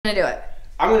I'm gonna do it.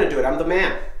 I'm gonna do it. I'm the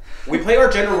man. We play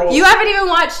our gender roles. You haven't even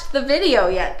watched the video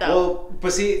yet, though. Well,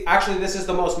 but see, actually, this is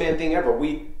the most man thing ever.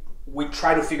 We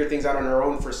try to figure things out on our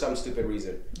own for some stupid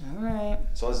reason. All right.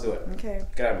 So let's do it. Okay.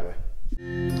 Get out of the way.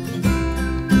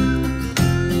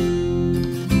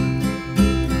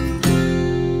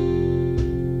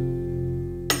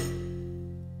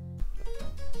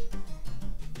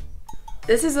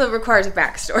 This requires a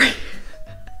backstory.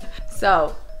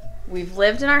 So, we've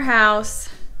lived in our house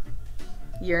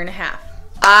a year and a half.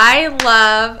 I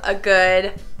love a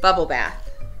good bubble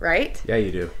bath, right? Yeah,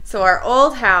 you do. So our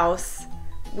old house,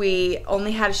 we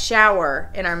only had a shower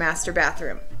in our master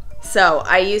bathroom. So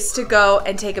I used to go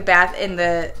and take a bath in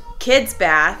the kids'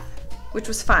 bath, which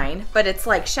was fine, but it's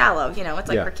like shallow, you know, it's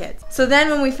like for kids. So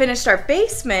then when we finished our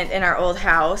basement in our old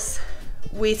house,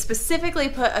 we specifically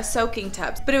put a soaking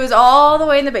tub, but it was all the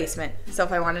way in the basement. So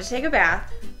if I wanted to take a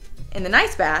bath in the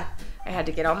nice bath, I had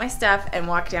to get all my stuff and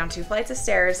walk down 2 flights of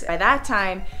stairs. By that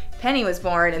time, Penny was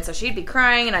born, and so she'd be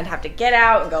crying, and I'd have to get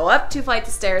out and go up 2 flights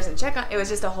of stairs and check on. It was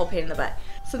just a whole pain in the butt.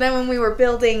 So then when we were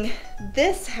building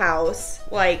this house,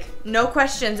 like, no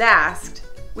questions asked,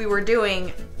 we were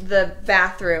doing the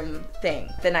bathroom thing,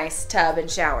 the nice tub and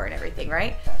shower and everything,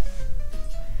 right?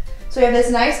 So we have this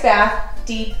nice bath,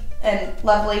 deep and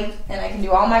lovely, and I can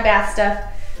do all my bath stuff,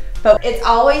 but it's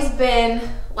always been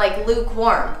like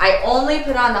lukewarm. I only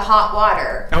put on the hot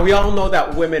water. Now we all know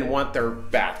that women want their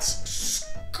baths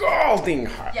scalding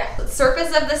hot. Yeah,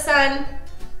 surface of the sun,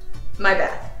 my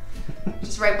bath,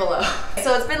 just right below.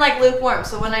 So it's been like lukewarm.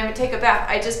 So when I take a bath,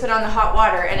 I just put on the hot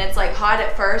water, and it's like hot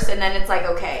at first, and then it's like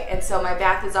okay. And so my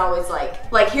bath is always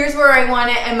like here's where I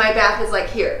want it, and my bath is like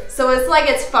here. So it's like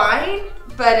it's fine,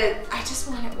 but I just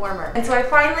want it warmer. And so I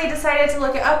finally decided to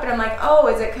look it up, and I'm like, oh,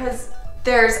 is it because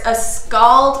there's a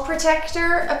SCALD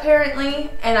protector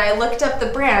apparently? And I looked up the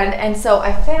brand, and so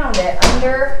I found it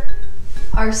under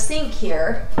our sink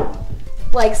here.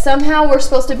 Like somehow we're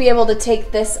supposed to be able to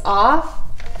take this off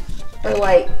or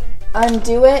like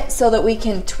undo it so that we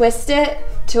can twist it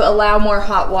to allow more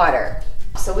hot water.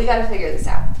 So we gotta figure this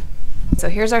out. So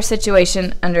here's our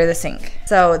situation under the sink.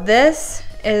 So this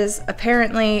is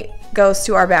apparently goes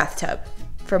to our bathtub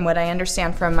from what I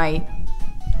understand from my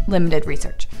limited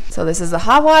research. So this is the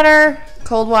hot water,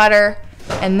 cold water,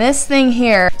 and this thing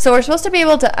here. So we're supposed to be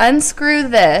able to unscrew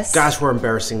this. Gosh, we're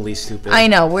embarrassingly stupid. I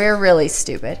know, we're really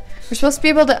stupid. We're supposed to be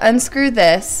able to unscrew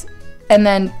this and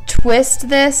then twist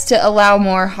this to allow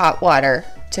more hot water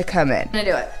to come in. I'm gonna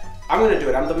do it. I'm gonna do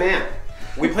it. I'm the man.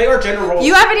 We play our gender roles.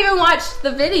 You haven't even watched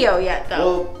the video yet,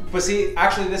 though. Well, but see,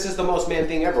 actually, this is the most man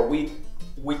thing ever. We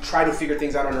try to figure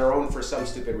things out on our own for some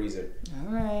stupid reason.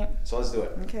 All right. So let's do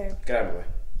it. Okay. Get out of the way.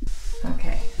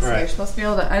 Okay, so you're supposed to be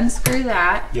able to unscrew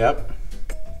that. Yep.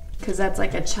 Because that's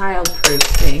like a child-proof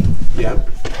thing. Yep.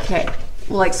 Okay,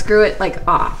 well, like screw it like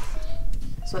off.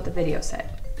 That's what the video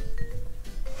said.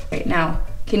 Right, now,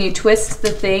 can you twist the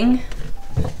thing?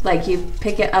 Like you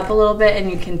pick it up a little bit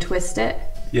and you can twist it?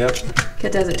 Yep.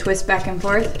 Does it twist back and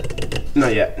forth?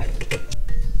 Not yet.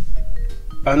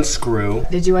 Unscrew.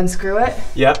 Did you unscrew it?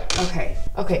 Yep. Okay.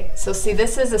 Okay, so see,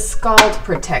 this is a SCALD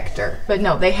protector. But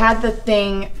no, they had the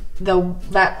thing,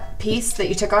 that piece that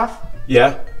you took off.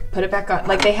 Yeah. Put it back on.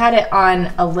 Like they had it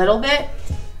on a little bit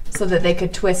so that they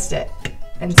could twist it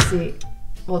and see.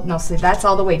 Well, no, see, that's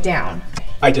all the way down.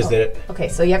 I just did it. Okay,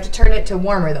 so you have to turn it to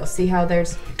warmer though. See how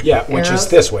there's which is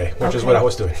this way, which is what I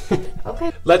was doing.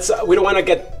 Okay. We don't want to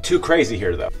get too crazy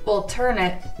here though. Well, turn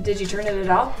it. Did you turn it at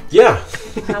all? Yeah.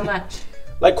 How much?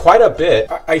 Like quite a bit.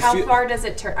 How far does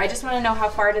it turn? I just want to know how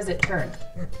far does it turn?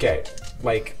 Okay,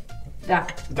 like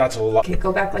that. That's a lot. Okay,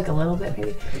 go back like a little bit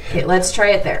maybe. Okay, let's try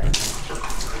it there.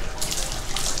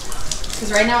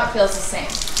 Because right now it feels the same.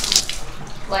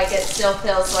 Like it still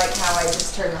feels like how I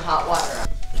just turned the hot water on.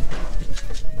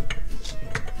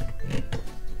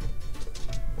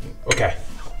 Okay.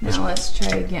 Now let's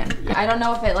try again. I don't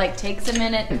know if it like takes a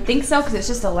minute. I think so because it's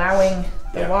just allowing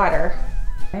the water.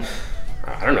 Okay.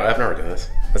 I don't know. I've never done this.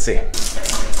 Let's see.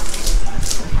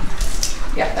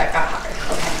 Yeah, that got hotter.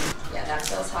 Okay. Yeah, that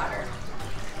feels hotter.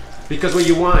 Because what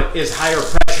you want is higher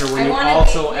pressure when you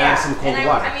also add some cold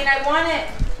water. I mean, I want it,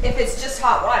 if it's just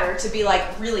hot water, to be like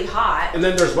really hot. And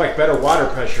then there's like better water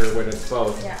pressure when it's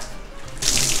both. Yeah.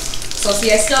 So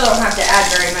see, I still don't have to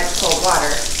add very much cold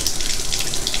water,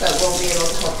 but we'll be able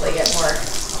to hopefully get more.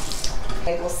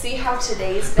 Okay, we'll see how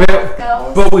today's bath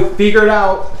goes. But we figured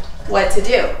out what to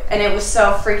do, and it was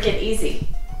so freaking easy.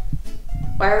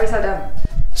 Why are we so dumb?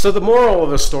 So the moral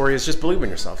of the story is just believe in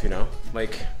yourself, you know?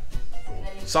 Like,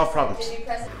 solve problems.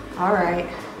 All right,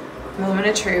 moment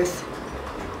of truth.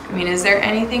 I mean, is there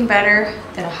anything better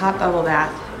than a hot bubble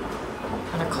bath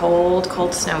on on a cold,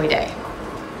 cold, snowy day.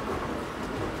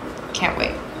 Can't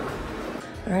wait.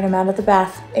 All right, I'm out of the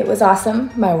bath. It was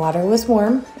awesome. My water was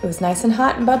warm. It was nice and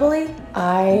hot and bubbly.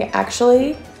 I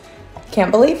actually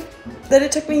can't believe that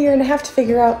it took me a year and a half to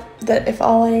figure out that if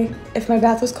my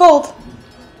bath was cold,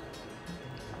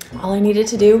 all I needed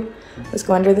to do was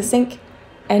go under the sink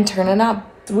and turn a knob.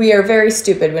 We are very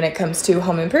stupid when it comes to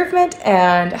home improvement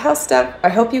and house stuff. I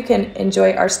hope you can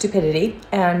enjoy our stupidity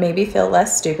and maybe feel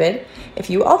less stupid if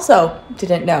you also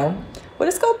didn't know what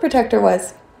a scald protector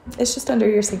was. It's just under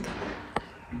your sink.